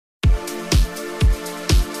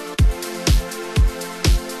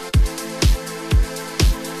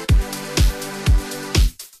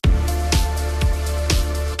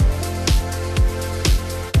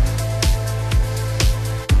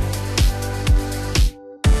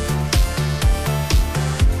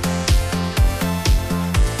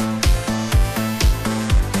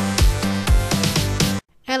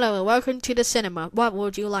welcome to the cinema. What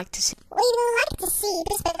would you like to see? We would like to see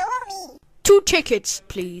this movie. 2 tickets,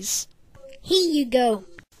 please. Here you go.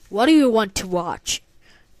 What do you want to watch?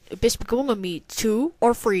 Me 2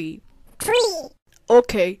 or 3? 3.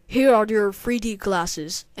 Okay, here are your 3D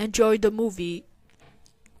glasses. Enjoy the movie.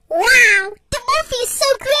 Wow, the movie is so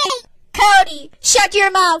great. Cody, shut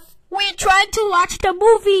your mouth. We're trying to watch the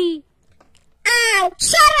movie. Ow,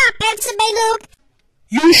 shut up, Pmate Luke.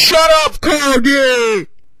 You shut up, Cody!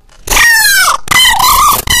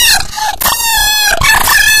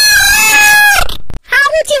 How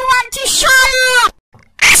would you want to shut up?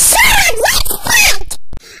 Shut up, let's fight!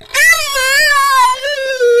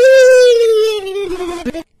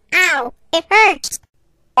 Ow, it hurts.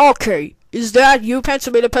 Okay, is that you,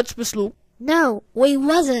 Pmiss Luke? No, we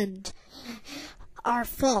wasn't. Our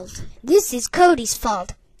fault. This is Cody's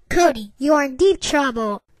fault. Cody, you are in deep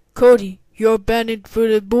trouble. Cody, you're banned for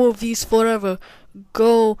the movies forever.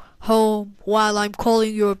 Go home while I'm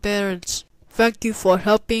calling your parents. Thank you for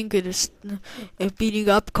helping in beating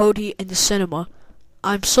up Cody in the cinema.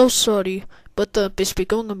 I'm so sorry, but the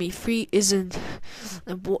Me 3 isn't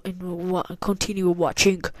continue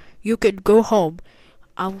watching. You can go home.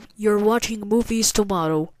 You're watching movies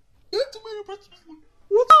tomorrow. We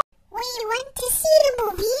went to see the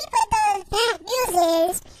movie, but the bad news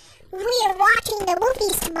is we are watching the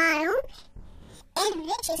movies tomorrow, and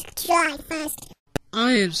which is July 1st.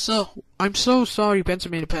 I'm so sorry,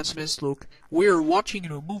 Pmiss Luke. We're watching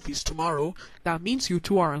the movies tomorrow. That means you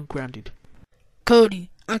two are ungrounded. Cody,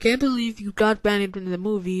 I can't believe you got banned from the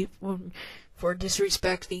movie for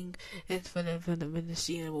disrespecting and for the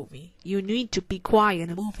seeing the movie. You need to be quiet in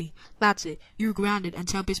the movie. That's it. You're grounded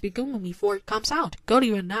until Me 4 comes out. Go to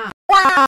your now. Wow.